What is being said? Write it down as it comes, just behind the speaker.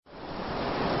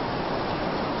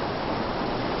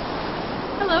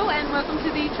Hello and welcome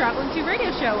to the Traveling to Radio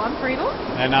Show. I'm Friedel.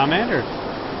 And I'm Andrew.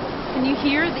 Can you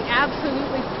hear the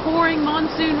absolutely pouring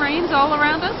monsoon rains all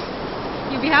around us?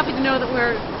 You'll be happy to know that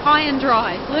we're high and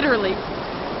dry, literally.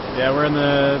 Yeah, we're in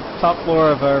the top floor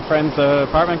of our friend's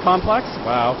apartment complex.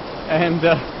 Wow. And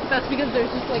that's because there's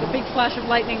just like a big flash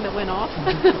of lightning that went off.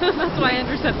 That's why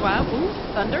Andrew said, wow, ooh,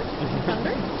 thunder,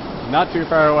 thunder. Not too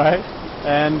far away.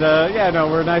 And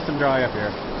we're nice and dry up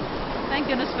here. Thank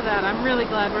goodness for that. I'm really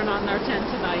glad we're not in our tent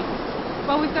tonight.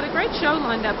 Well, we've got a great show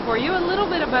lined up for you. A little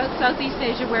bit about Southeast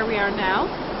Asia, where we are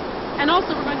now. And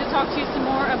also we're going to talk to you some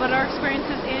more about our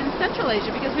experiences in Central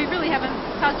Asia, because we really haven't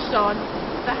touched on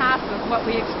the half of what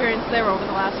we experienced there over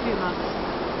the last few months.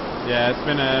 Yeah,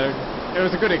 it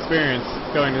was a good experience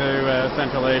going to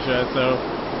Central Asia, so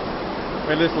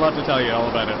we just love to tell you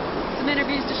all about it. Some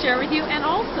interviews to share with you, and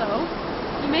also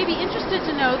you may be interested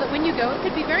to know that when you go, it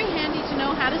could be very handy to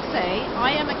know how to say,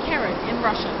 I am a carrot in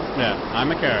Russian. Yeah,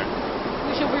 I'm a carrot.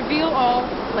 We shall reveal all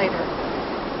later.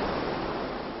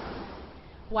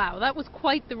 Wow, that was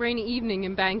quite the rainy evening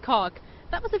in Bangkok.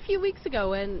 That was a few weeks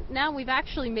ago, and now we've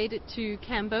actually made it to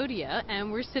Cambodia,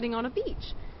 and we're sitting on a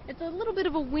beach. It's a little bit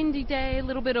of a windy day, a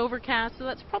little bit overcast, so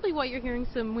that's probably why you're hearing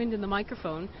some wind in the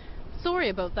microphone. Sorry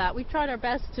about that. We've tried our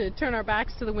best to turn our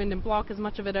backs to the wind and block as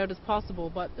much of it out as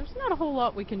possible, but there's not a whole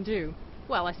lot we can do.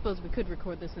 Well, I suppose we could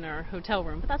record this in our hotel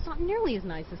room, but that's not nearly as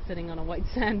nice as sitting on a white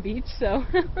sand beach, so...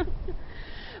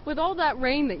 With all that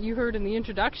rain that you heard in the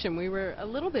introduction, we were a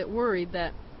little bit worried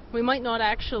that we might not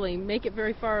actually make it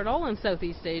very far at all in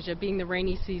Southeast Asia, being the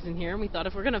rainy season here, and we thought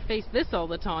if we're going to face this all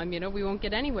the time, we won't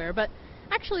get anywhere. But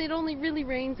actually it only really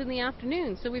rains in the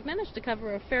afternoon, so we've managed to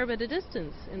cover a fair bit of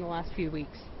distance in the last few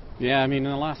weeks. Yeah, in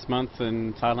the last month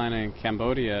in Thailand and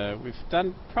Cambodia, we've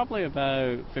done probably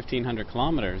about 1,500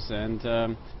 kilometers,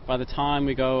 and by the time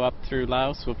we go up through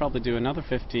Laos, we'll probably do another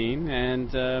 15,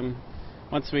 and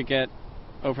once we get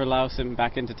over Laos and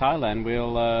back into Thailand,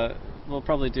 we'll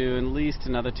probably do at least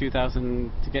another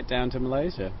 2,000 to get down to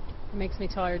Malaysia. It makes me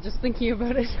tired just thinking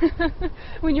about it.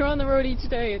 When you're on the road each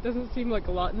day, it doesn't seem like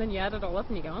a lot, and then you add it all up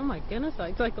and you go, oh my goodness,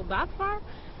 I cycled that far?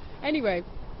 Anyway,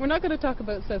 we're not going to talk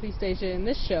about Southeast Asia in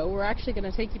this show. We're actually going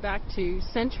to take you back to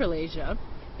Central Asia,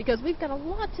 because we've got a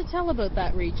lot to tell about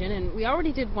that region, and we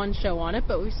already did one show on it,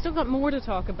 but we've still got more to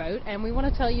talk about, and we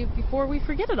want to tell you before we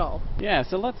forget it all. Yeah,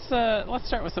 so let's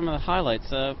start with some of the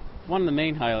highlights. One of the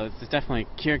main highlights is definitely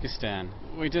Kyrgyzstan.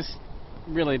 We just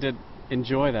really did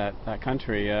enjoy that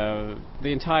country.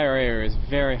 The entire area is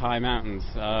very high mountains.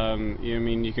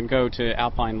 You can go to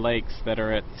alpine lakes that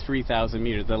are at 3,000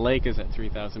 meters. The lake is at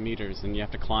 3,000 meters, and you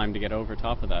have to climb to get over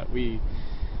top of that. We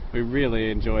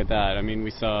really enjoyed that.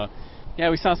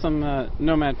 We saw some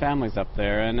nomad families up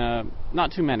there, and not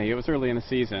too many. It was early in the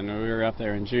season. We were up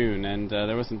there in June, and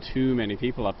there wasn't too many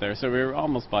people up there, so we were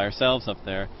almost by ourselves up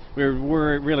there. We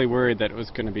were really worried that it was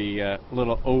going to be a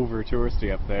little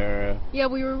over-touristy up there. Yeah,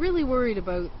 we were really worried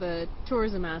about the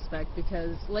tourism aspect,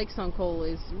 because Lake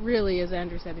Songkhla is really, as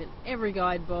Andrew said, in every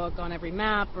guidebook, on every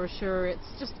map, brochure. It's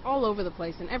just all over the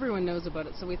place, and everyone knows about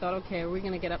it, so we thought, okay, we're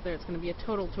going to get up there, it's going to be a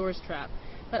total tourist trap.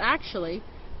 But actually,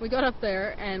 we got up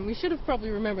there, and we should have probably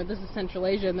remembered this is Central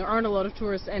Asia, and there aren't a lot of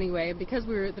tourists anyway. Because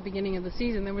we were at the beginning of the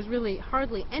season, there was really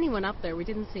hardly anyone up there. We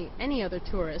didn't see any other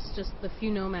tourists, just the few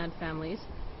nomad families.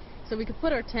 So we could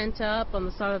put our tent up on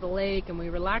the side of the lake, and we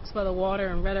relaxed by the water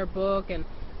and read our book and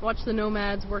watched the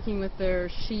nomads working with their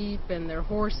sheep and their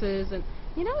horses. And,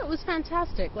 it was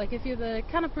fantastic. Like, if you're the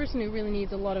kind of person who really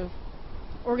needs a lot of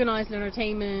organized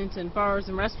entertainment and bars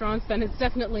and restaurants, then it's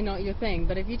definitely not your thing.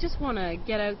 But if you just want to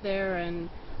get out there and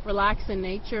relax in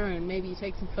nature and maybe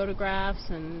take some photographs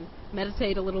and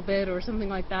meditate a little bit or something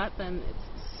like that, then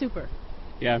it's super.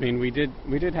 Yeah, we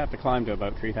did have to climb to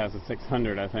about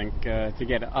 3,600, I think, to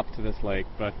get up to this lake,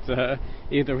 but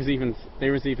there was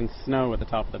even snow at the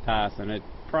top of the pass, and it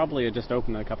probably had just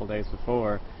opened a couple days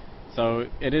before, so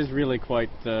it is really quite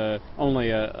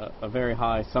only a very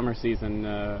high summer season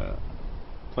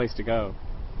place to go.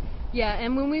 Yeah,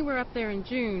 and when we were up there in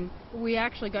June, we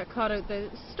actually got caught out. The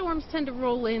storms tend to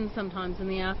roll in sometimes in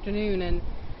the afternoon, and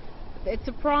it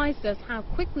surprised us how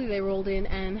quickly they rolled in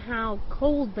and how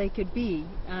cold they could be.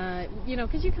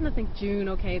 Because you kind of think June,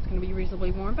 okay, it's going to be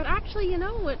reasonably warm, but actually,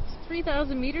 it's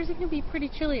 3,000 meters, it can be pretty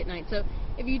chilly at night. So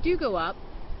if you do go up,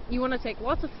 you want to take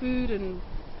lots of food and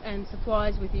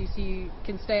supplies with you so you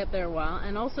can stay up there a while,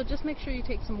 and also just make sure you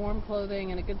take some warm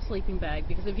clothing and a good sleeping bag,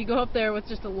 because if you go up there with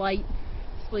just a light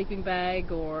sleeping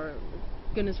bag, or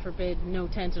goodness forbid no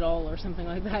tent at all or something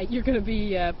like that, you're going to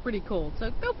be pretty cold. So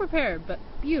go prepared, but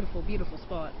beautiful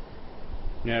spot.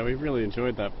 Yeah, we really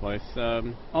enjoyed that place.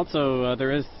 Also,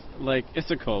 there is Lake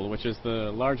Issyk, which is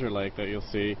the larger lake that you'll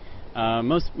see.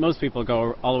 Most people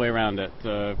go all the way around it,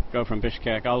 go from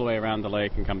Bishkek all the way around the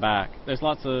lake and come back. There's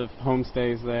lots of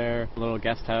homestays there, little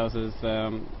guest houses,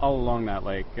 all along that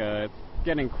lake. It's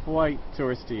getting quite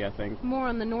touristy, I think. More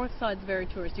on the north side's very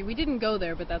touristy. We didn't go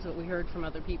there, but that's what we heard from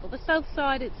other people. The south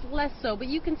side, it's less so, but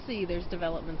you can see there's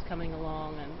developments coming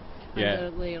along, and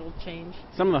undoubtedly it'll change.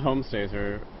 Some of the homestays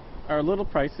are a little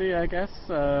pricey, I guess,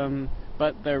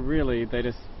 but they're really,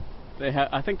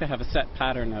 I think they have a set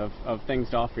pattern of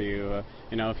things to offer you.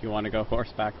 If you want to go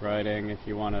horseback riding, if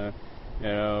you want to,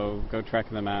 go trek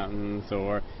in the mountains,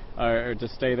 or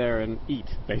just stay there and eat,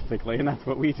 basically, and that's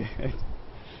what we did.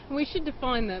 We should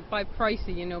define that by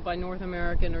pricey, by North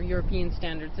American or European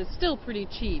standards. It's still pretty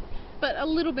cheap, but a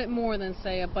little bit more than,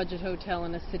 say, a budget hotel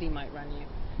in a city might run you.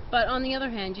 But on the other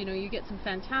hand, you get some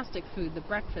fantastic food. The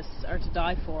breakfasts are to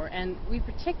die for, and we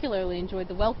particularly enjoyed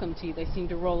the welcome tea they seemed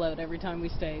to roll out every time we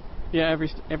stayed. Yeah,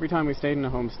 every time we stayed in a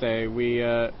homestay, we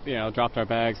dropped our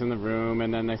bags in the room,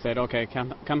 and then they said, okay,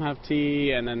 come have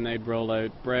tea, and then they'd roll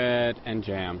out bread and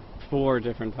jam. 4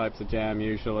 different types of jam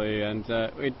usually, and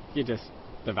you just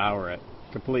devour it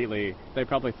completely. They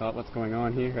probably thought, what's going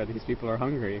on here? These people are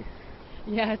hungry.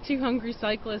 Yeah, 2 hungry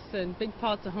cyclists and big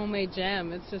pots of homemade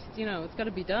jam. It's just, it's got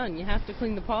to be done. You have to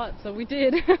clean the pot, so we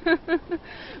did.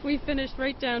 We finished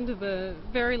right down to the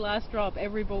very last drop,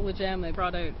 every bowl of jam they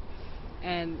brought out.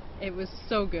 And it was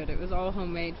so good. It was all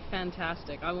homemade,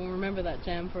 fantastic. I will remember that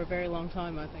jam for a very long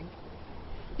time, I think.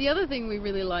 The other thing we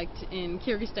really liked in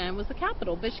Kyrgyzstan was the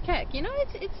capital, Bishkek.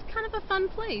 It's kind of a fun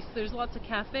place. There's lots of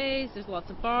cafes, there's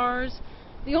lots of bars.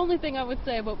 The only thing I would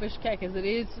say about Bishkek is it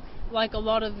is, like a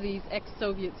lot of these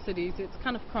ex-Soviet cities, it's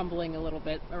kind of crumbling a little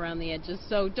bit around the edges.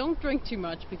 So don't drink too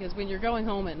much, because when you're going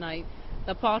home at night,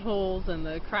 the potholes and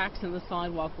the cracks in the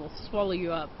sidewalk will swallow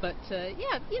you up. But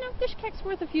Bishkek's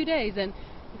worth a few days, and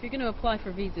if you're going to apply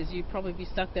for visas, you'd probably be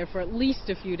stuck there for at least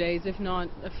a few days, if not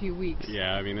a few weeks.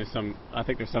 Yeah, I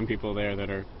think there's some people there that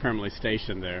are permanently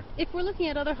stationed there. If we're looking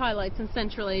at other highlights in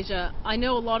Central Asia, I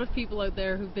know a lot of people out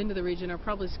there who've been to the region are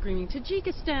probably screaming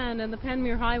Tajikistan and the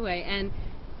Panmir Highway, and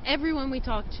everyone we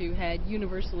talked to had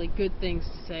universally good things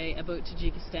to say about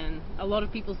Tajikistan. A lot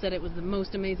of people said it was the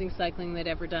most amazing cycling they'd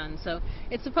ever done. So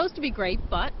it's supposed to be great,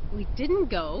 but we didn't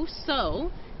go,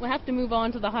 so we'll have to move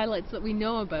on to the highlights that we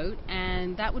know about,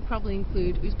 and that would probably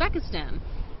include Uzbekistan.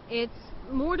 It's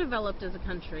more developed as a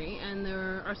country, and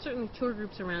there are certainly tour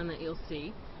groups around that you'll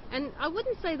see. And I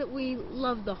wouldn't say that we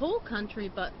love the whole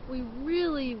country, but we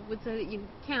really would say that you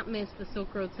can't miss the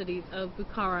Silk Road cities of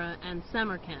Bukhara and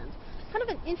Samarkand. Kind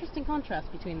of an interesting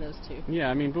contrast between those two.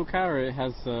 Yeah, Bukhara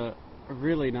has a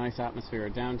really nice atmosphere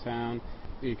downtown.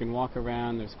 You can walk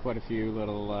around, there's quite a few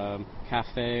little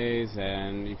cafes,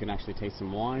 and you can actually taste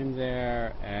some wine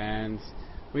there, and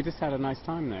we just had a nice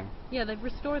time there. Yeah, they've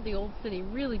restored the old city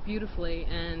really beautifully,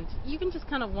 and you can just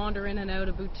kind of wander in and out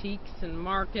of boutiques and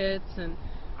markets and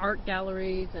art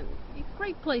galleries, and it's a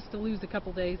great place to lose a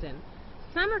couple days in.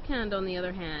 Samarkand, on the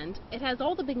other hand, it has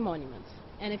all the big monuments.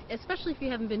 And especially if you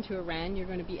haven't been to Iran, you're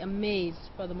going to be amazed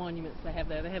by the monuments they have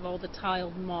there. They have all the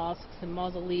tiled mosques and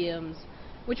mausoleums,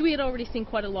 which we had already seen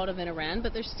quite a lot of in Iran,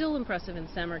 but they're still impressive in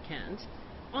Samarkand.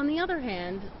 On the other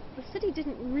hand, the city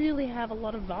didn't really have a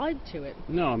lot of vibe to it.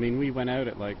 No, we went out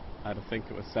at I think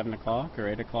it was 7 o'clock or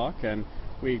 8 o'clock, and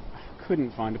we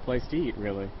couldn't find a place to eat,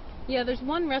 really. Yeah, there's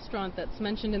one restaurant that's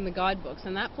mentioned in the guidebooks,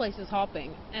 and that place is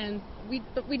hopping.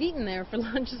 But we'd eaten there for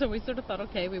lunch, so we sort of thought,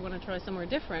 okay, we want to try somewhere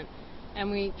different. And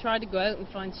we tried to go out and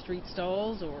find street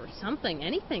stalls or something,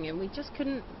 anything, and we just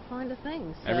couldn't find a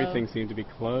thing. So everything seemed to be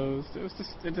closed. It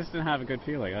just didn't have a good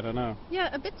feeling. I don't know.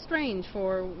 Yeah, a bit strange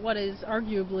for what is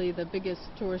arguably the biggest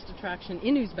tourist attraction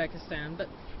in Uzbekistan. But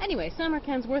anyway,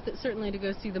 Samarkand's worth it certainly to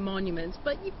go see the monuments,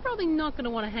 but you're probably not going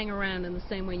to want to hang around in the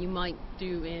same way you might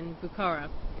do in Bukhara.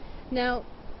 Now,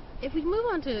 if we move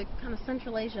on to kind of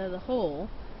Central Asia as a whole,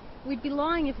 we'd be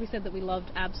lying if we said that we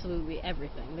loved absolutely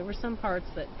everything. There were some parts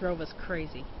that drove us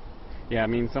crazy. Yeah,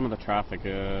 some of the traffic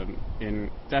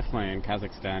definitely in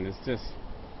Kazakhstan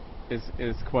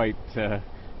is quite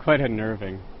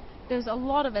unnerving. There's a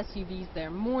lot of SUVs there,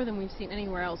 more than we've seen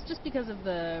anywhere else, just because of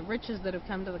the riches that have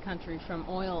come to the country from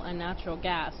oil and natural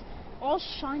gas. All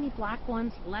shiny black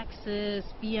ones, Lexus,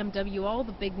 BMW, all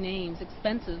the big names,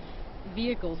 expensive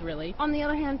vehicles, really. On the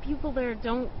other hand, people there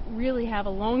don't really have a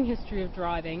long history of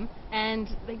driving, and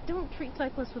they don't treat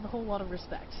cyclists with a whole lot of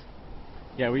respect.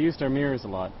 Yeah, we used our mirrors a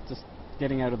lot, just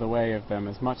getting out of the way of them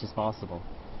as much as possible.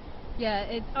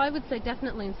 Yeah, I would say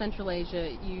definitely in Central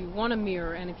Asia you want a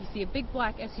mirror, and if you see a big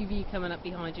black SUV coming up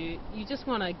behind you, you just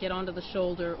want to get onto the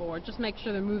shoulder or just make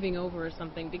sure they're moving over or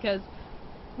something, because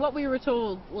what we were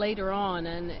told later on,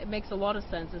 and it makes a lot of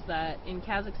sense, is that in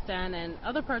Kazakhstan and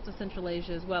other parts of Central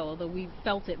Asia as well, although we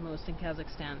felt it most in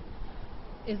Kazakhstan,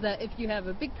 is that if you have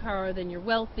a big car, then you're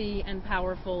wealthy and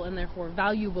powerful and therefore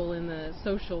valuable in the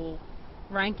social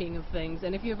ranking of things,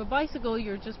 and if you have a bicycle,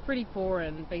 you're just pretty poor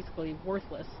and basically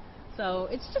worthless. So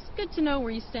it's just good to know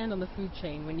where you stand on the food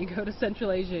chain when you go to Central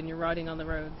Asia and you're riding on the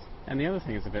roads. And the other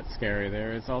thing is a bit scary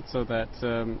there is also that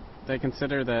they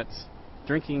consider that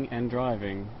drinking and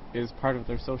driving is part of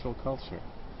their social culture.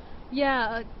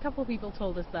 Yeah, a couple of people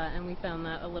told us that, and we found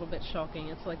that a little bit shocking.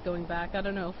 It's like going back,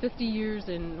 50 years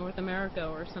in North America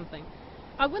or something.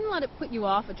 I wouldn't let it put you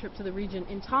off a trip to the region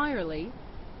entirely,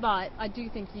 but I do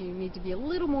think you need to be a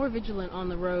little more vigilant on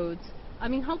the roads. I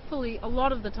mean, hopefully a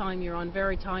lot of the time you're on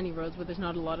very tiny roads where there's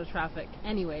not a lot of traffic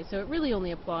anyway, so it really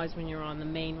only applies when you're on the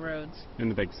main roads. In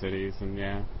the big cities, and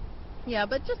yeah. Yeah,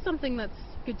 but just something that's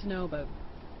good to know about.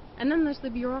 And then there's the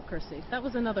bureaucracy. That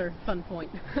was another fun point.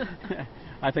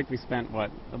 I think we spent,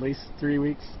 at least 3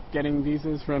 weeks getting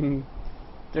visas from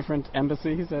different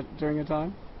embassies during a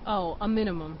time? Oh, a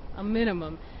minimum.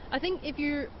 I think if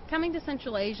you're coming to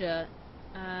Central Asia,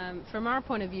 from our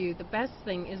point of view, the best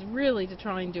thing is really to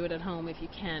try and do it at home if you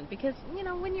can, because,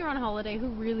 when you're on holiday, who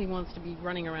really wants to be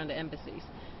running around to embassies?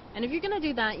 And if you're going to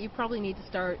do that, you probably need to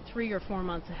start 3 or 4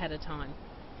 months ahead of time.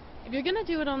 If you're going to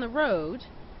do it on the road,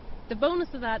 the bonus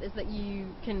of that is that you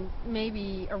can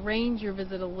maybe arrange your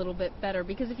visit a little bit better,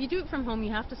 because if you do it from home,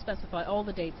 you have to specify all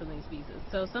the dates on these visas.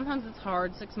 So sometimes it's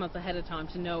hard 6 months ahead of time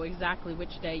to know exactly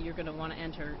which day you're going to want to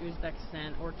enter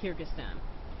Uzbekistan or Kyrgyzstan.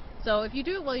 So if you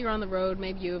do it while you're on the road,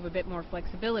 maybe you have a bit more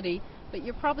flexibility, but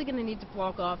you're probably going to need to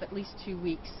block off at least 2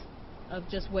 weeks of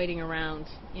just waiting around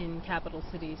in capital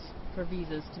cities for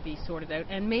visas to be sorted out,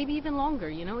 and maybe even longer.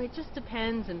 It just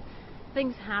depends, and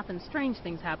things happen, strange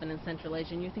things happen in Central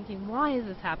Asia, and you're thinking, why is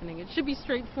this happening? It should be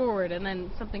straightforward, and then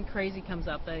something crazy comes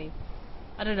up. They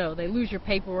lose your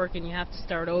paperwork and you have to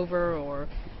start over, or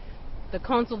the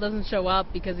consul doesn't show up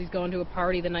because he's gone to a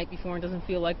party the night before and doesn't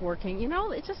feel like working.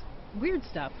 It's just weird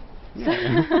stuff.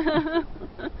 Yeah.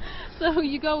 So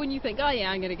you go and you think, oh yeah,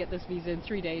 I'm going to get this visa in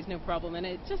 3 days, no problem, and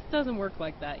it just doesn't work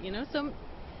like that, So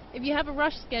if you have a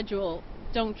rush schedule,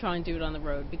 don't try and do it on the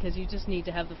road, because you just need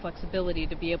to have the flexibility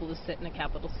to be able to sit in a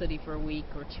capital city for a week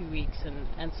or 2 weeks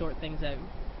and sort things out.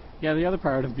 Yeah, the other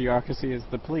part of bureaucracy is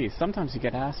the police. Sometimes you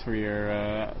get asked for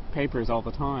your papers all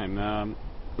the time.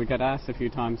 We got asked a few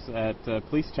times at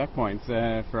police checkpoints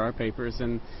for our papers,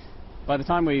 and by the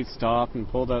time we stopped and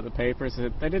pulled out the papers,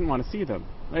 they didn't want to see them.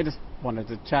 They just wanted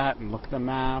to chat and look at the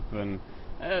map, and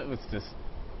it was just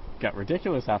got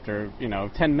ridiculous after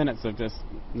 10 minutes of just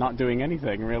not doing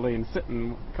anything really and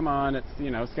sitting. Come on,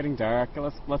 it's getting dark.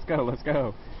 Let's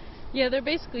go. Yeah, they're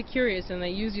basically curious, and they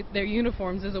use their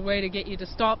uniforms as a way to get you to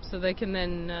stop, so they can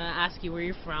then ask you where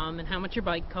you're from and how much your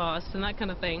bike costs and that kind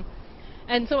of thing.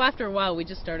 And so after a while, we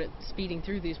just started speeding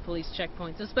through these police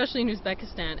checkpoints, especially in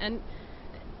Uzbekistan, and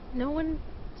no one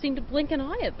seemed to blink an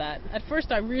eye at that. At first,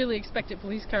 I really expected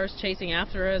police cars chasing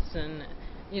after us and,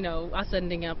 us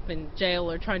ending up in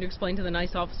jail or trying to explain to the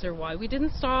nice officer why we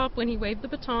didn't stop when he waved the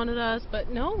baton at us. But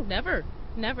no, never.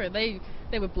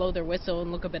 They would blow their whistle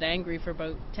and look a bit angry for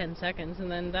about 10 seconds,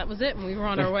 and then that was it, and we were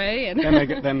on our way. And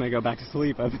then they go back to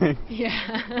sleep, I think.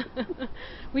 Yeah.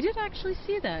 We did actually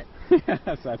see that.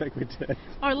 Yes, I think we did.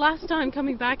 Our last time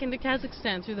coming back into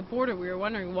Kazakhstan through the border, we were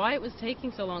wondering why it was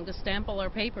taking so long to stamp all our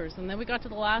papers, and then we got to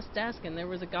the last desk, and there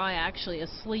was a guy actually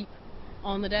asleep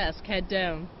on the desk, head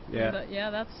down. Yeah. Yeah,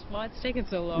 that's why it's taken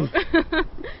so long.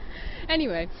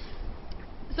 Anyway,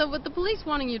 so with the police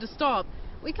wanting you to stop,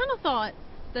 we kind of thought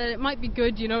that it might be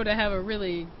good, to have a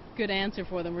really good answer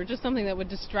for them, or just something that would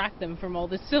distract them from all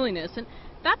this silliness. And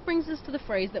that brings us to the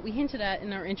phrase that we hinted at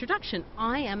in our introduction,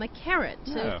 I am a carrot.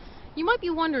 Yeah. So you might be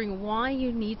wondering why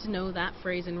you need to know that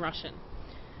phrase in Russian.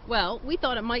 Well, we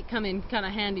thought it might come in kind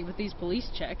of handy with these police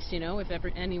checks, if ever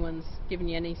anyone's giving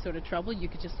you any sort of trouble, you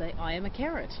could just say, I am a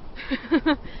carrot.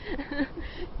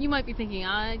 You might be thinking,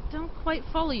 I don't quite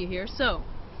follow you here, so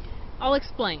I'll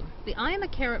explain. The I am a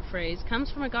carrot phrase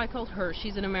comes from a guy called Hirsch.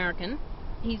 He's an American.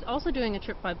 He's also doing a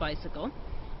trip by bicycle,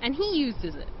 and he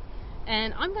uses it.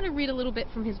 And I'm going to read a little bit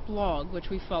from his blog,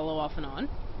 which we follow off and on.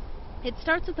 It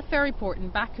starts at the ferry port in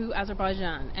Baku,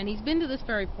 Azerbaijan, and he's been to this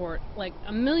ferry port like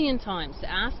 1,000,000 times to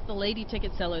ask the lady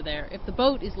ticket seller there if the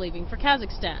boat is leaving for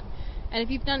Kazakhstan. And if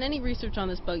you've done any research on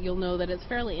this boat, you'll know that it's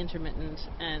fairly intermittent,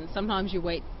 and sometimes you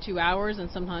wait 2 hours,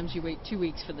 and sometimes you wait 2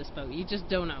 weeks for this boat. You just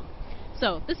don't know.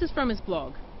 So, this is from his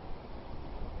blog.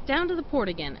 Down to the port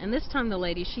again, and this time the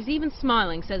lady, she's even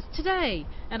smiling, says, "Today!"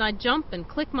 And I jump and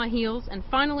click my heels, and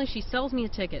finally she sells me a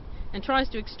ticket and tries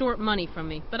to extort money from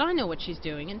me. But I know what she's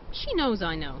doing, and she knows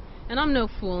I know. And I'm no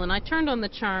fool, and I turned on the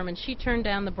charm, and she turned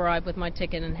down the bribe with my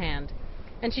ticket in hand.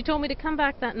 And she told me to come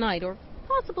back that night, or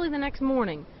possibly the next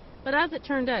morning. But as it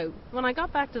turned out, when I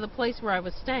got back to the place where I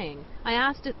was staying, I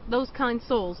asked those kind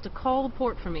souls to call the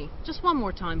port for me, just one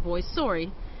more time, boys,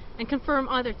 sorry, and confirm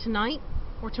either tonight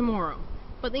or tomorrow.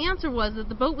 But the answer was that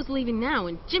the boat was leaving now,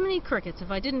 and Jiminy Crickets if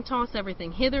I didn't toss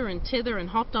everything hither and thither and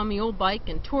hopped on me old bike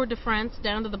and toured de France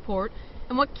down to the port,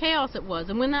 and what chaos it was.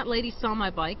 And when that lady saw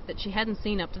my bike, that she hadn't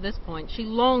seen up to this point, she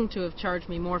longed to have charged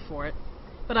me more for it.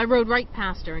 But I rode right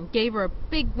past her and gave her a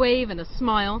big wave and a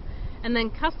smile, and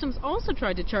then customs also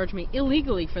tried to charge me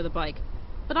illegally for the bike.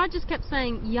 But I just kept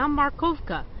saying, "Ya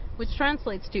Markovka," which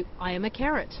translates to, "I am a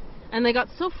carrot." And they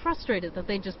got so frustrated that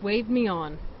they just waved me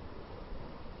on.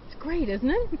 Great, isn't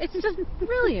it? It's just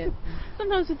brilliant.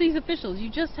 Sometimes with these officials, you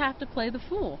just have to play the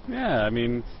fool. Yeah, I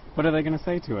mean, what are they going to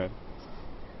say to it?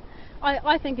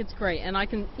 I think it's great, and I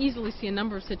can easily see a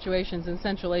number of situations in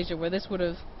Central Asia where this would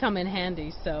have come in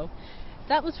handy. So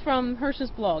that was from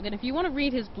Hirsch's blog, and if you want to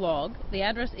read his blog, the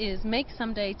address is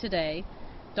makesomeday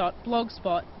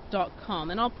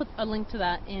today.blogspot.com, and I'll put a link to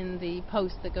that in the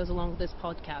post that goes along with this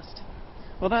podcast.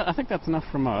 Well, I think that's enough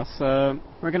from us.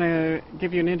 We're going to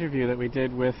give you an interview that we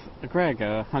did with Greg,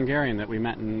 a Hungarian that we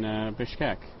met in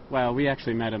Bishkek. Well, we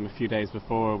actually met him a few days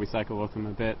before. We cycled with him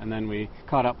a bit, and then we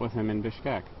caught up with him in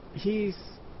Bishkek. He's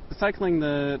cycling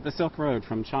the Silk Road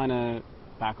from China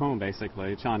back home,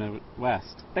 basically, China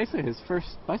West. Basically his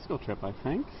first bicycle trip, I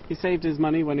think. He saved his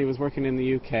money when he was working in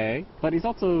the UK, but he's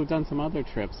also done some other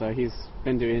trips. He's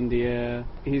been to India.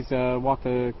 He's walked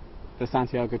the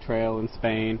Santiago Trail in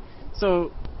Spain.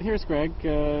 So here's Greg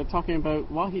talking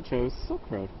about why he chose Silk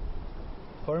Road.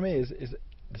 For me, the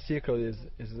Silk Road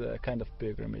is a kind of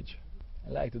pilgrimage. I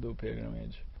like to do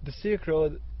pilgrimage. The Silk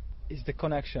Road is the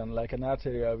connection, like an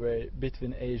arterial way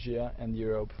between Asia and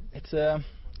Europe. It's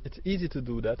easy to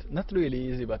do that. Not really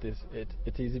easy, but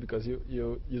it's easy because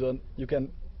you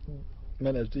can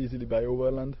manage easily by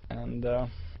overland. And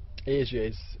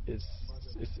Asia is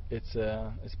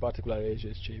particularly Asia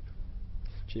is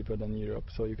cheaper than Europe,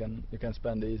 so you can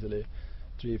spend easily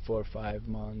 3, 4, 5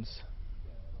 months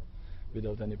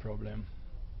without any problem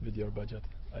with your budget,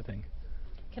 I think.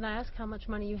 Can I ask how much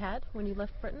money you had when you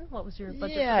left Britain? What was your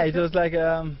budget? Yeah, it was like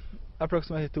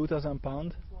approximately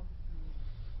 £2,000.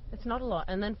 It's not a lot.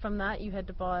 And then from that you had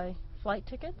to buy flight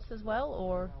tickets as well,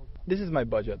 or? This is my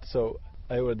budget, so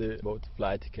I already bought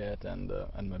flight ticket and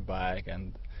my bike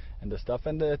and the stuff,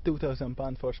 and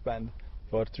 £2,000 for spend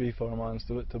for 3-4 months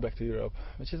to back to Europe,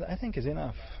 which I think is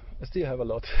enough. I still have a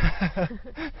lot.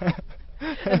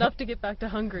 Enough to get back to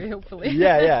Hungary, hopefully.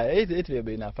 yeah, it will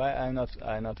be enough. I'm not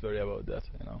worried about that.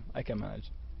 I can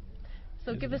manage.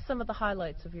 So give us some of the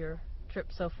highlights of your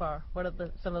trip so far. What are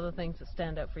some of the things that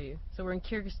stand out for you? So we're in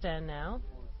Kyrgyzstan now.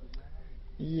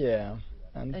 Yeah,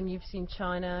 and you've seen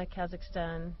China,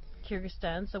 Kazakhstan,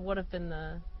 Kyrgyzstan. So what have been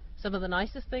some of the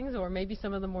nicest things, or maybe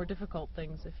some of the more difficult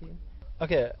things, if you?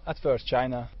 Okay, at first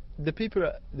China. The people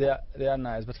they are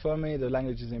nice, but for me the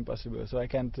language is impossible. So I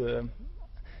can't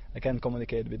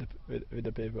communicate with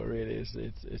the people. Really,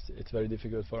 it's very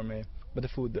difficult for me. But the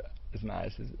food is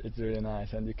nice. It's really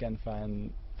nice, and you can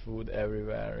find food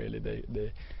everywhere. Really,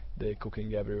 they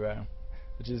cooking everywhere,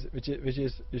 which is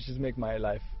make my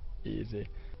life easy.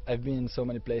 I've been so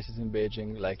many places in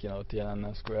Beijing, like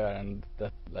Tiananmen Square and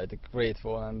that, like the Great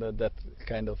Wall and that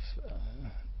kind of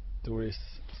tourist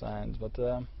signs, but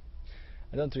I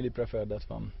don't really prefer that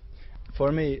one.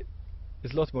 For me,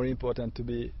 it's a lot more important to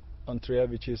be on trail,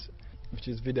 which is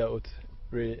without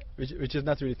really, which is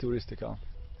not really touristical.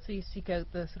 So you seek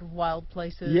out the sort of wild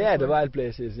places. Yeah, the wild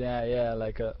places. Yeah,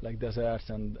 like deserts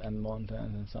and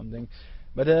mountains and something.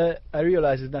 But I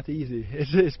realize it's not easy.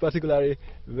 It's particularly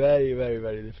very, very,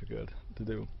 very difficult to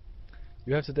do.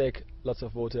 You have to take lots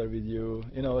of water with you.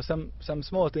 Some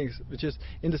small things which is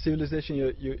in the civilization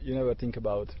you never think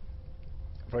about.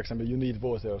 For example, you need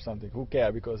water or something. Who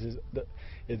cares? Because the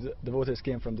water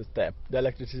came from the tap, the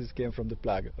electricity came from the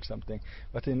plug or something.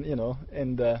 But in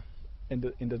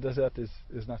the desert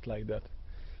is not like that.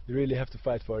 You really have to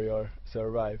fight for your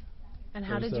survive. And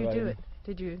how did you do it?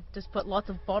 Did you just put lots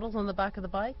of bottles on the back of the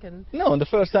bike and? No, on the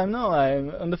first time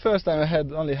I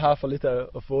had only half a liter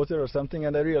of water or something,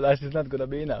 and I realized it's not gonna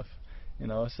be enough.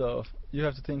 So you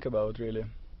have to think about really.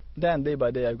 Then day by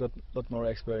day I got a lot more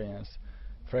experience.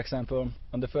 For example,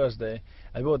 on the first day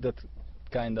I bought that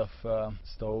kind of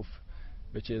stove,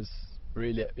 which was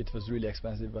really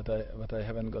expensive, but I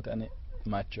haven't got any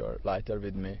match or lighter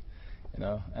with me. you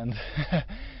know, and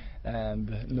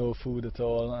and no food at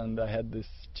all, and I had this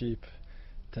cheap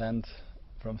tent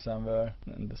from somewhere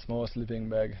and a small sleeping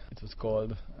bag. It was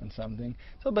cold and something.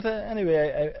 So, but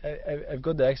anyway, I've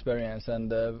got the experience,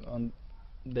 and on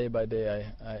day by day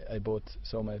I bought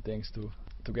so many things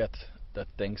to get that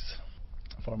things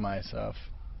for myself.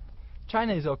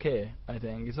 China is okay, I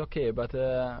think it's okay, but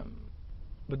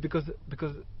because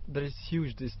there is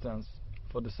huge distance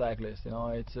for the cyclist, you know,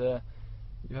 it's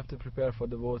you have to prepare for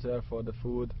the water, for the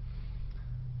food.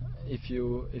 If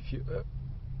you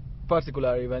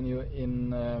particularly when you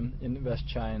in West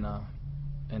China,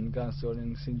 in Gansu,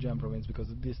 in Xinjiang province, because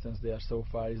the distance they are so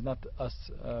far is not as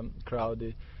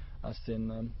crowded as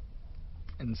in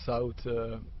South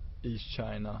East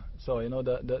China. So you know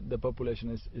the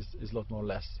population is a lot more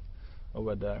less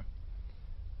over there.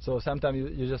 So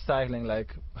sometimes you're just cycling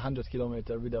like 100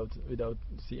 kilometers without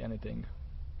see anything,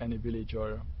 any village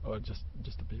or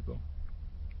just the people.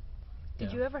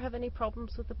 Did you ever have any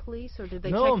problems with the police, or did they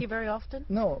No. check you very often?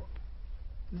 No,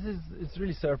 it's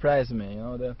really surprised me. You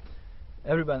know,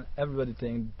 everybody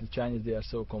think the Chinese they are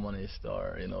so communist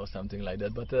or you know something like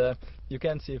that. But you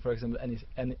can't see, for example,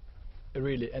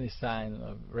 any sign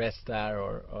of red star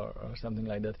or something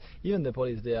like that. Even the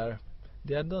police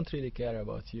they don't really care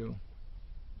about you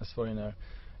as foreigner.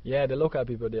 Yeah, the local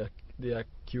people they are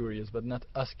curious, but not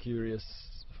as curious,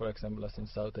 for example, as in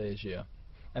South Asia.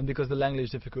 And because the language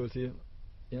difficulty,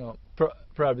 you know,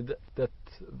 probably that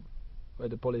where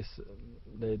the police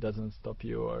they doesn't stop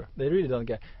you, or they really don't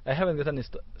care. I haven't got any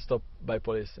stopped by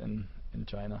police in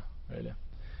China really.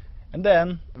 And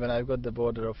then when I got the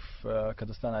border of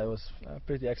Kazakhstan, I was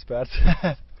pretty expert.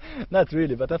 Not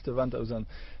really, but after 1,000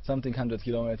 something 100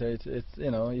 kilometers, it's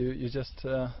you know you just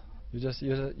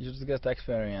get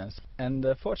experience. And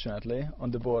fortunately,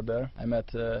 on the border, I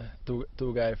met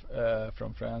two guys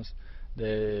from France.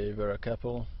 They were a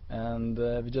couple, and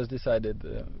we just decided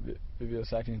we were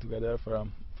cycling together for a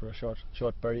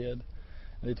short period.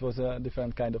 And it was a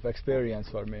different kind of experience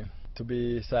for me to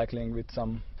be cycling with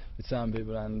some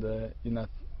people, and you're not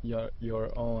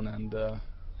your own. And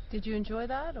Did you enjoy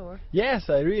that, or? yes,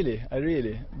 I really.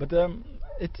 But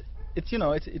it's you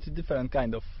know it's a different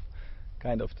kind of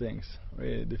things,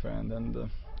 really different, and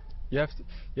you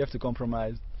have to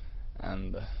compromise,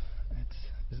 and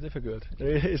it's difficult.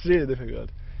 It's really difficult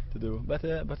to do, but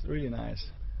really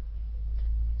nice.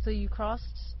 So you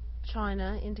crossed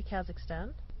China into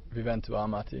Kazakhstan, We went to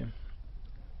Almaty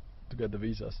to get the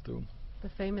visas too. the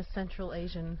famous Central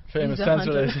Asian Famous visa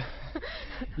Central hunter. Asia.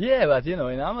 Yeah, but you know,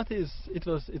 in Almaty it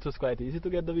was quite easy to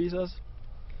get the visas.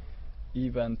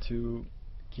 Even to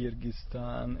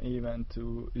Kyrgyzstan, even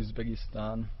to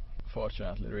Uzbekistan.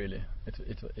 Fortunately, really,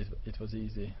 it was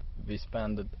easy. We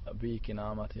spent a week in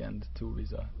Almaty and 2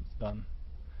 visas done,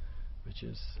 which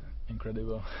is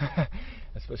incredible,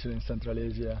 especially in Central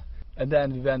Asia. And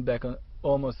then we went back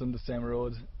almost on the same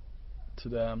road to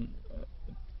the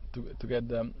to get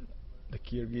the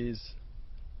Kyrgyz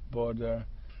border.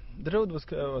 The road was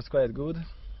quite good,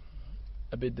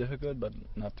 a bit difficult, but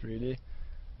not really.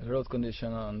 The road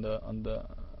condition on the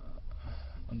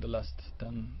last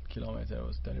 10 kilometers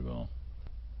was terrible.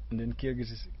 And in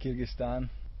Kyrgyzstan,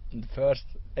 in the first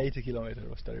 80 kilometers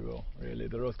was terrible. Really,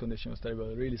 the road condition was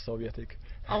terrible. Really Sovietic.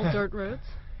 All dirt roads?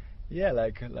 Yeah,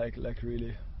 like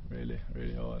really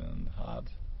old and hard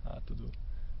to do.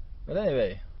 But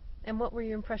anyway. And what were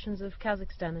your impressions of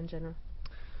Kazakhstan in general?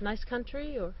 Nice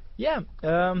country, or? Yeah,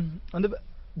 and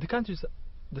the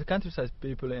countryside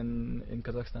people in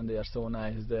Kazakhstan, they are so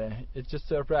nice. It just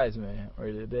surprised me,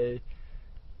 really.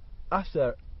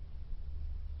 After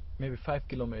maybe 5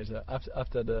 kilometers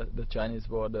after the Chinese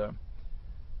border,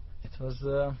 it was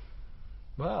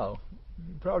wow.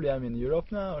 Probably I'm in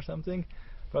Europe now or something.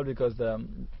 Probably because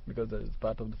it's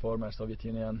part of the former Soviet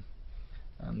Union,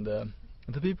 and the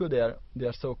people they are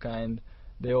so kind.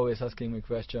 They always asking me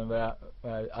question where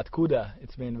Atkuda,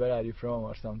 it's mean where are you from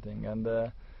or something. And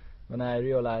when I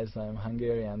realized I'm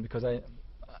Hungarian, because I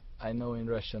know in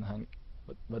Russian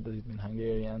what does it mean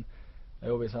Hungarian, I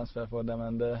always answer for them,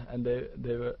 and they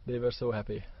were so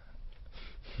happy.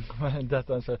 That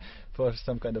answer for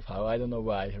some kind of how, I don't know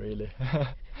why really.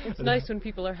 It's nice when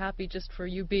people are happy just for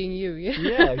you being you.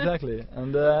 Yeah, exactly.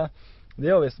 And they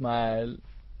always smiling,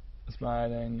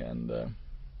 and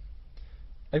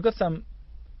I've got some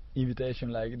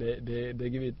invitation, like they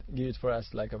give it for us,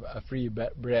 like a free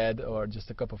bread or just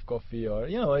a cup of coffee, or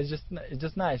you know, it's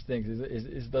just nice things.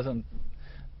 It doesn't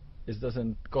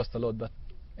cost a lot, but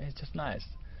it's just nice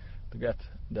to get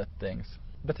that things.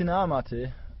 But in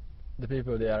Almaty, the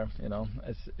people there, you know,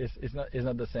 it's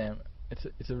not the same.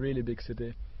 It's a really big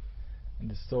city, and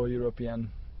it's so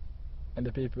European. and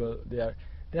the people they're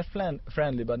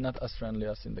friendly, but not as friendly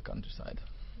as in the countryside.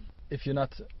 If you're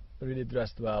not really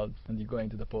dressed well and you're going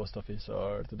to the post office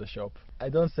or to the shop, I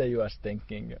don't say you are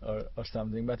stinking or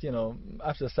something, but you know,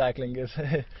 after cycling is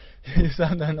you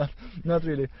sometimes not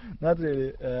really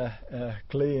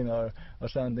clean or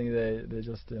something. They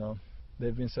just, you know,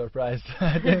 they've been surprised.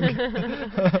 I think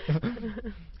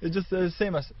it's just the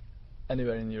same as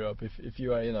anywhere in Europe. If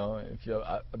you are, you know, if you're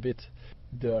a bit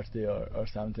dirty or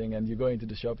something and you're going to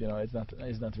the shop, you know, it's not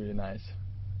really nice.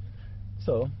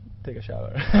 So take a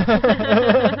shower.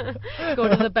 Go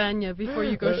to the banya before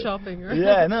you go shopping, right?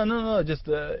 Yeah, no. Just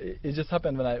it just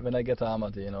happened when I get to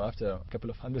Almaty, you know, after a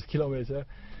couple of 100 kilometers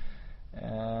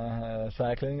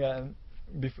cycling. And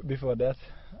before that,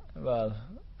 well,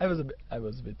 I was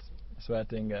a bit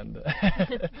sweating and go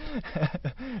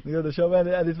to the shop, and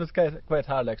it was quite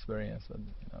hard experience. But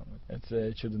you know,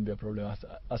 it shouldn't be a problem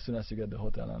as soon as you get the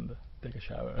hotel and take a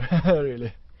shower,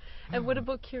 really. And what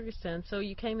about Kyrgyzstan? So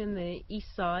you came in the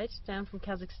east side, down from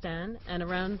Kazakhstan, and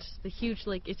around the huge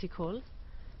lake Itykyl.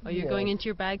 Are you going into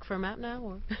your bag for a map now?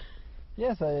 Or?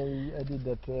 Yes, I did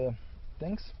that.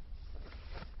 Thanks.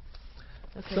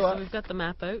 Okay, so we've got the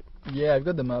map out. Yeah, I've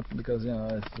got the map because, you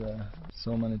know, it's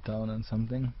so many towns and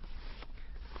something.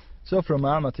 So from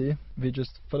Almaty, we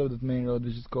just follow the main road,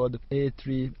 which is called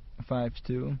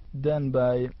A352, then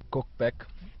by Kokpek,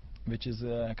 which is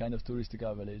a kind of touristic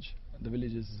village. The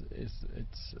village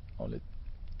it's only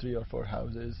 3 or 4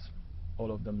 houses,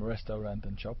 all of them restaurant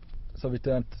and shop. So we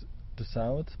turned to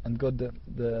south and got the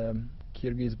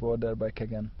Kyrgyz border by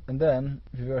Kegen, and then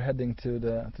we were heading to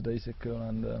the Itykyl,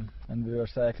 and we were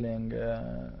cycling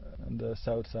on the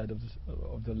south side of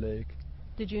the lake.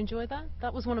 Did you enjoy that?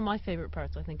 That was one of my favorite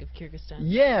parts, I think, of Kyrgyzstan.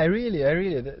 Yeah, I really.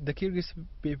 The Kyrgyz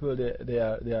people, they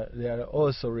are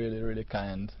also really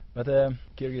kind. But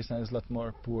Kyrgyzstan is a lot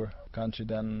more poor country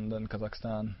than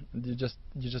Kazakhstan. You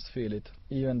just feel it.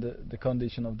 Even the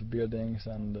condition of the buildings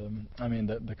and I mean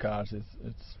the cars.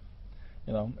 It's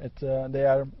you know, they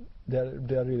are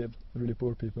really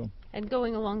poor people. And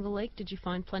going along the lake, did you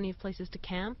find plenty of places to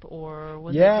camp, or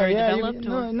was it very developed?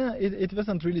 No, it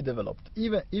wasn't really developed.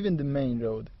 Even the main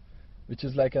road, which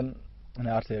is like an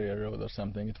arterial road or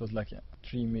something, it was like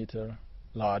 3 meter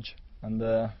large, and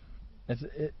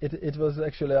it was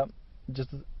actually just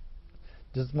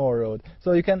small road.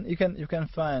 So you can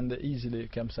find easily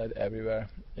campsite everywhere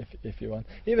if you want.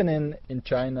 Even in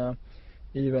China,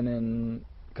 even in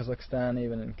Kazakhstan,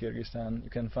 even in Kyrgyzstan, you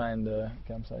can find a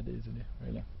campsite easily,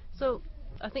 really. So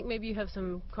I think maybe you have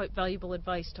some quite valuable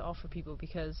advice to offer people,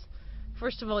 because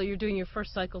first of all, you're doing your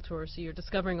first cycle tour, so you're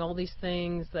discovering all these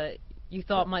things that you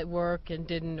thought might work and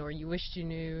didn't, or you wished you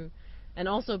knew, and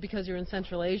also because you're in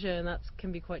Central Asia, and that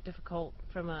can be quite difficult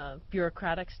from a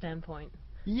bureaucratic standpoint.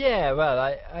 Yeah, well,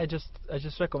 I just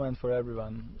recommend for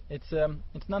everyone. It's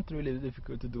not really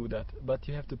difficult to do that, but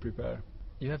you have to prepare.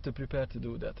 You have to prepare to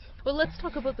do that. Well, let's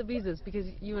talk about the visas, because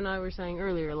you and I were saying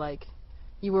earlier, like,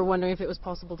 you were wondering if it was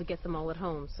possible to get them all at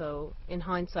home. So, in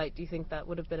hindsight, do you think that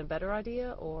would have been a better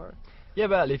idea, or? Yeah,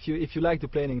 well, if you like the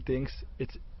planning things,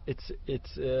 it's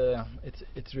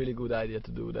really good idea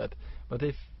to do that. But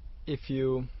if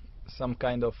you some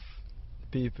kind of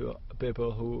people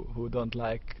who don't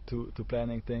like to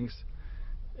planning things,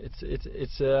 it's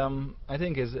I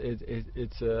think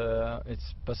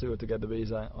it's possible to get the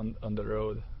visa on the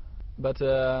road, but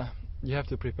you have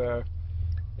to prepare.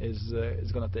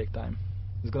 It's gonna take time.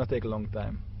 It's gonna take a long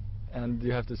time, and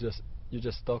you have to just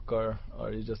stock or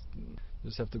you just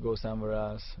have to go somewhere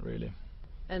else, really.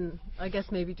 And I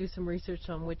guess maybe do some research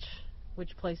on which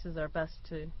places are best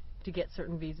to get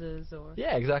certain visas, or.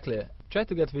 Yeah, exactly. Try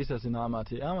to get visas in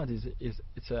Almaty. Almaty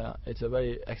it's a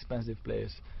very expensive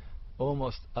place.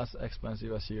 Almost as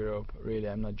expensive as Europe, really.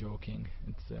 I'm not joking.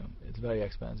 It's very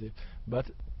expensive. But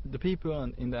the people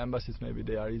in the embassies, maybe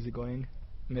they are easygoing,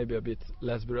 maybe a bit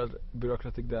less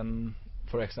bureaucratic than,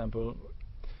 for example,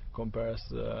 compares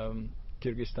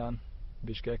Kyrgyzstan,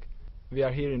 Bishkek. We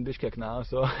are here in Bishkek now,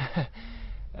 so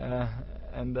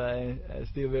and I'm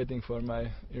still waiting for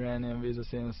my Iranian visa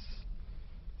since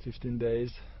 15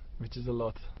 days, which is a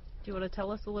lot. Do you want to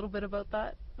tell us a little bit about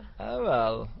that?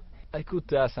 Well, I could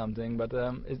tell something, but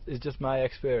it's just my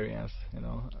experience, you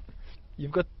know.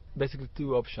 You've got basically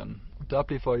 2 options: to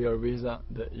apply for your visa,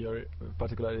 your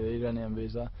particularly Iranian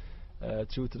visa,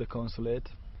 through to the consulate,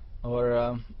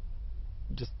 or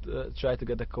just try to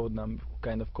get a code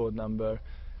number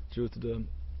through to the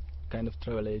kind of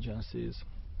travel agencies.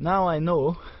 Now I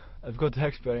know, I've got the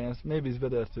experience. Maybe it's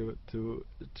better to through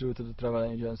to the travel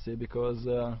agency, because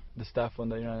the staff on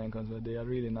the Iranian consulate, they are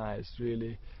really nice,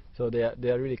 really. So they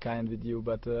are really kind with you,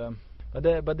 but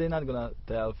but they're not gonna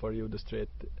tell for you the straight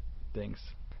things.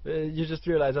 You just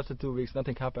realize after 2 weeks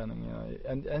nothing happening, you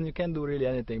know, and you can't do really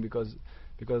anything because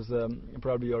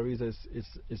probably your visa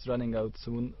is running out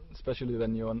soon, especially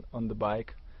when you're on the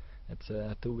bike. It's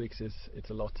 2 weeks it's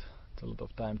a lot. It's a lot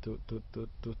of time to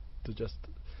just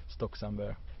stock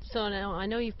somewhere. So now I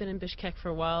know you've been in Bishkek for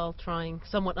a while, trying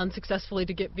somewhat unsuccessfully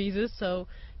to get visas. So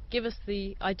give us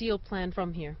the ideal plan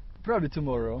from here. Probably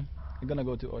tomorrow I'm gonna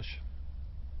go to Osh,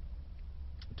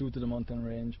 to the mountain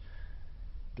range,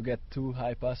 to get 2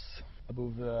 high pass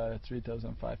above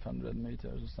 3,500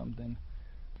 meters or something,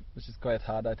 which is quite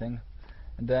hard, I think.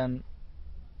 And then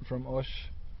from Osh,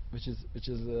 which is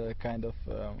kind of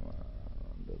the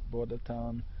border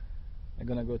town, I'm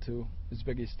gonna go to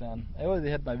Uzbekistan. I already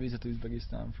had my visa to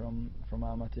Uzbekistan from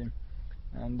Almaty,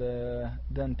 and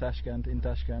then Tashkent,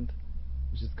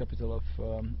 which is capital of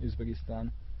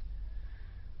Uzbekistan.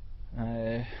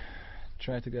 I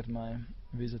try to get my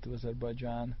visa to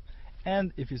Azerbaijan,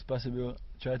 and if it's possible,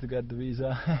 try to get the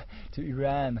visa to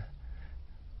Iran,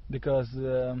 because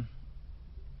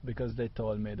they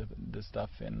told me the stuff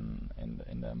in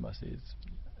the embassies.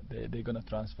 They're gonna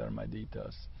transfer my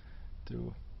details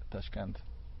to Tashkent,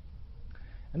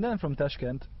 and then from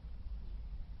Tashkent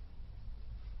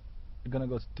I'm gonna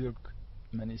go to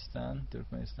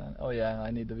Turkmenistan. Oh yeah,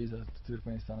 I need the visa to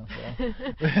Turkmenistan as well.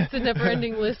 It's a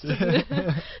never-ending list, isn't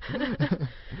it?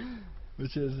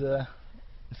 Which is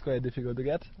it's quite difficult to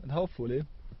get, and hopefully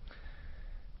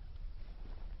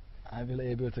I will be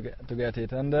able to get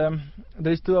it. And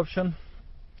there is 2 options.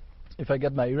 If I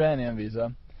get my Iranian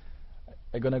visa,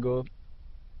 I'm gonna go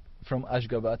from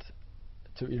Ashgabat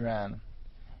to Iran.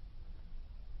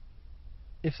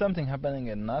 If something happening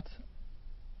and not,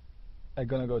 I'm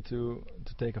gonna go to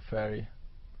take a ferry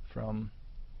from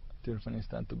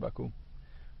Turkmenistan to Baku, which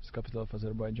is capital of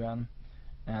Azerbaijan,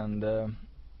 and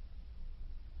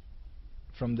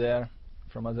from there,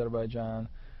 from Azerbaijan,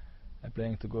 I'm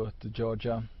planning to go to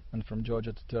Georgia, and from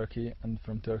Georgia to Turkey, and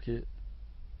from Turkey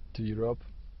to Europe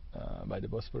by the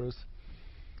Bosphorus.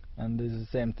 And this is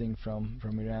the same thing from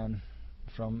Iran,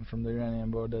 from the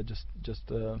Iranian border,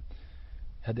 just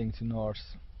heading to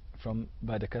north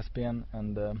by the Caspian,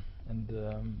 and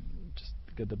just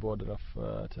get the border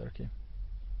of Turkey.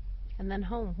 And then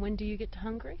home. When do you get to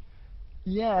Hungary?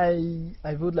 Yeah,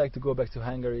 I would like to go back to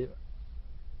Hungary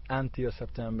until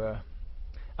September.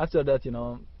 After that, you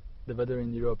know, the weather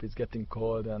in Europe is getting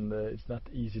cold, and it's not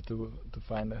easy to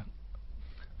find a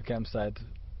campsite,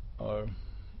 or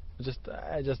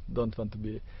I just don't want to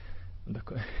be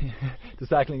to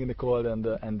cycling in the cold and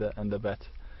the wet,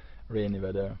 rainy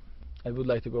weather. I would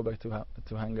like to go back to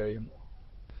Hungary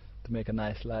to make a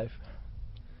nice life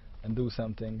and do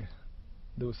something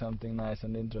nice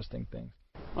and interesting things.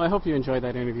 Well, I hope you enjoyed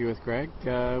that interview with Greg.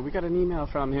 We got an email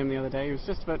from him the other day. He was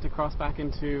just about to cross back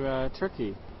into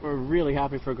Turkey. We're really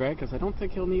happy for Greg, because I don't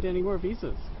think he'll need any more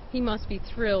visas. He must be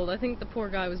thrilled. I think the poor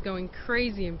guy was going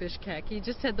crazy in Bishkek. He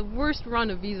just had the worst run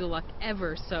of visa luck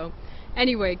ever. So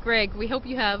anyway, Greg, we hope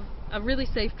you have a really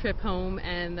safe trip home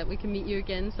and that we can meet you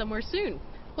again somewhere soon.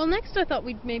 Well, next I thought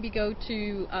we'd maybe go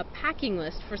to a packing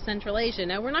list for Central Asia.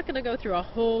 Now, we're not going to go through a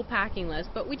whole packing list,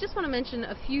 but we just want to mention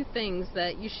a few things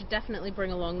that you should definitely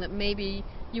bring along that maybe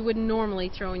you wouldn't normally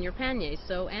throw in your panniers.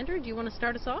 So, Andrew, do you want to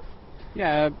start us off?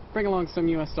 Yeah, bring along some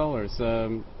US dollars.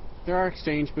 There are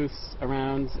exchange booths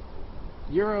around.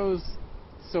 Euros,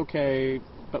 it's okay,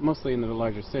 but mostly in the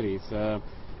larger cities.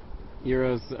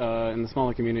 Euros in the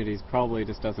smaller communities probably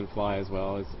just doesn't fly as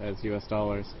well as US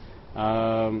dollars.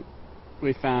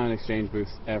 We found exchange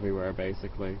booths everywhere,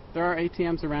 basically. There are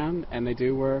ATMs around, and they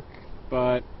do work,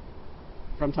 but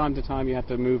from time to time you have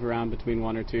to move around between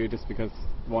 1 or 2 just because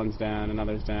one's down,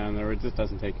 another's down, or it just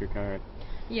doesn't take your card.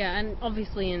 Yeah, and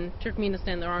obviously in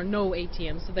Turkmenistan there are no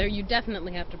ATMs, so there you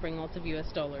definitely have to bring lots of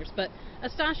US dollars. But a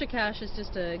stash of cash is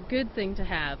just a good thing to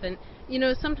have. And, you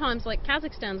know, sometimes, like,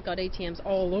 Kazakhstan's got ATMs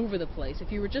all over the place.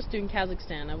 If you were just doing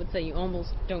Kazakhstan, I would say you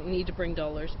almost don't need to bring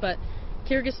dollars. But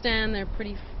Kyrgyzstan, they're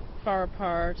pretty far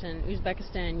apart, and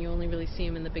Uzbekistan, you only really see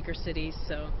them in the bigger cities.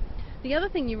 So the other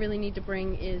thing you really need to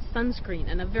bring is sunscreen,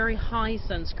 and a very high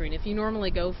sunscreen. If you normally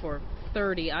go for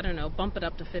 30, I don't know, bump it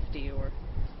up to 50 or...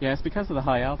 Yeah, it's because of the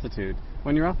high altitude.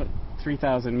 When you're up at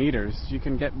 3,000 meters, you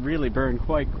can get really burned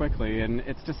quite quickly, and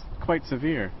it's just quite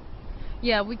severe.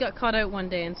 Yeah, we got caught out one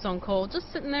day in Songkhol,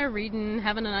 just sitting there reading,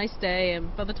 having a nice day,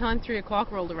 and by the time 3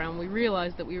 o'clock rolled around, we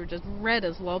realized that we were just red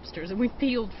as lobsters, and we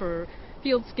peeled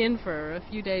skin for a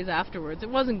few days afterwards. It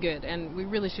wasn't good, and we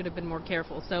really should have been more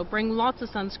careful. So bring lots of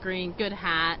sunscreen, good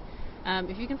hat.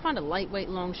 If you can find a lightweight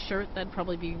long shirt, that'd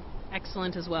probably be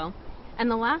excellent as well. And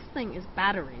the last thing is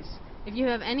batteries. if you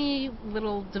have any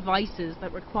little devices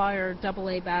that require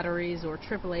AA batteries or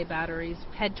AAA batteries,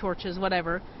 head torches,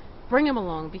 whatever, bring them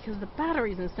along, because the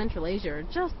batteries in Central Asia are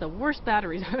just the worst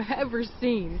batteries I've ever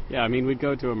seen. Yeah, I mean, we'd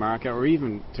go to a market or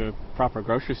even to a proper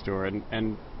grocery store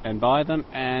and buy them,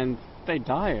 and they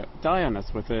die on us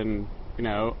within,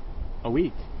 a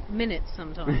week. Minutes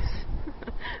sometimes.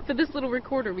 For this little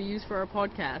recorder we use for our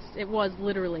podcast, it was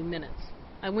literally minutes.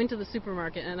 I went to the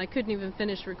supermarket and I couldn't even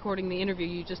finish recording the interview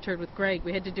you just heard with Greg.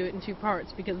 We had to do it in 2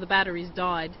 parts because the batteries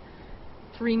died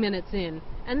 3 minutes in.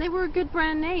 And they were a good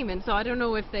brand name, and so I don't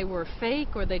know if they were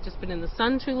fake or they'd just been in the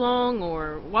sun too long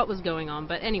or what was going on.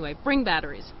 But anyway, bring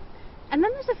batteries. And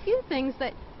then there's a few things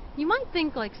that you might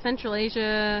think like Central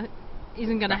Asia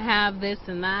isn't going to have this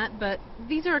and that, but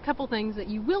these are a couple things that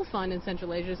you will find in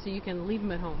Central Asia, so you can leave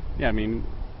them at home. Yeah, I mean,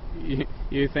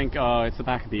 you think, oh, it's the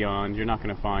back of beyond, you're not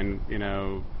going to find,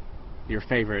 your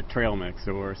favorite trail mix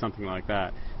or something like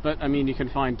that. But, I mean, you can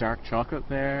find dark chocolate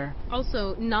there.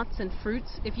 Also, nuts and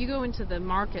fruits. If you go into the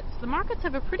markets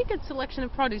have a pretty good selection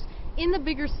of produce in the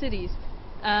bigger cities.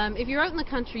 If you're out in the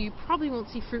country, you probably won't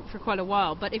see fruit for quite a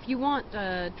while, but if you want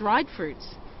dried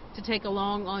fruits to take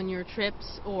along on your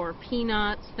trips, or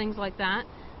peanuts, things like that,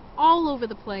 all over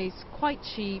the place, quite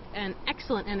cheap, and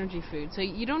excellent energy food. So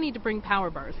you don't need to bring power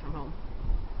bars from home.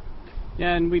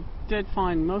 Yeah, and we did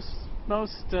find most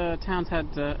towns had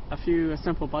a few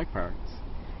simple bike parks.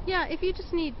 Yeah, if you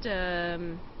just need,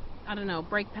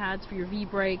 brake pads for your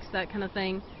V-brakes, that kind of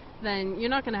thing, then you're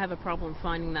not going to have a problem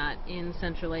finding that in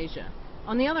Central Asia.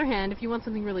 On the other hand, if you want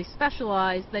something really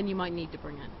specialized, then you might need to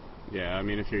bring it. Yeah, I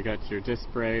mean, if you got your disc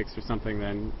brakes or something,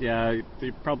 then, yeah,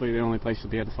 probably the only place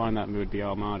you'll be able to find that would be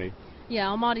Almaty. Yeah,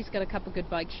 Almaty's got a couple good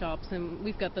bike shops, and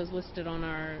we've got those listed on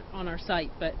our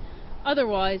site. But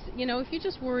otherwise, if you're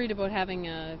just worried about having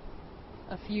a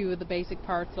few of the basic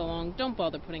parts along, don't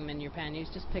bother putting them in your panniers.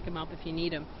 Just pick them up if you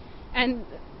need them. And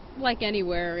like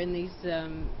anywhere in these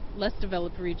less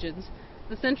developed regions,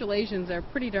 the Central Asians are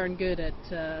pretty darn good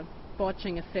at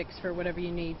botching a fix for whatever you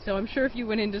need. So I'm sure if you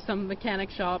went into some mechanic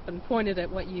shop and pointed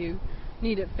at what you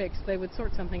needed fixed, they would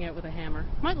sort something out with a hammer.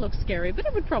 Might look scary, but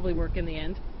it would probably work in the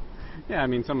end. Yeah, I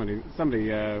mean, somebody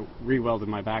re-welded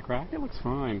my back rack. It looks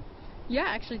fine. Yeah,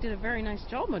 actually did a very nice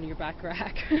job on your back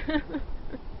rack.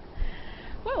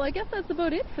 Well, I guess that's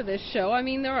about it for this show. I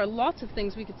mean, there are lots of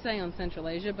things we could say on Central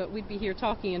Asia, but we'd be here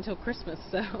talking until Christmas,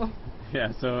 so...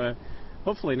 Yeah, so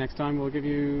hopefully next time we'll give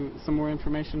you some more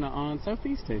information on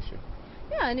Southeast Asia.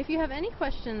 Yeah, and if you have any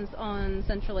questions on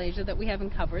Central Asia that we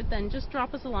haven't covered, then just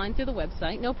drop us a line through the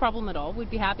website. No problem at all.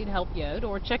 We'd be happy to help you out.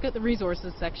 Or check out the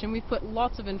resources section. We've put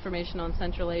lots of information on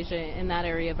Central Asia in that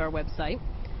area of our website.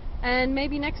 And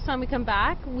maybe next time we come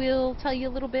back, we'll tell you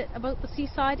a little bit about the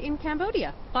seaside in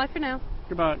Cambodia. Bye for now.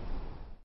 Goodbye.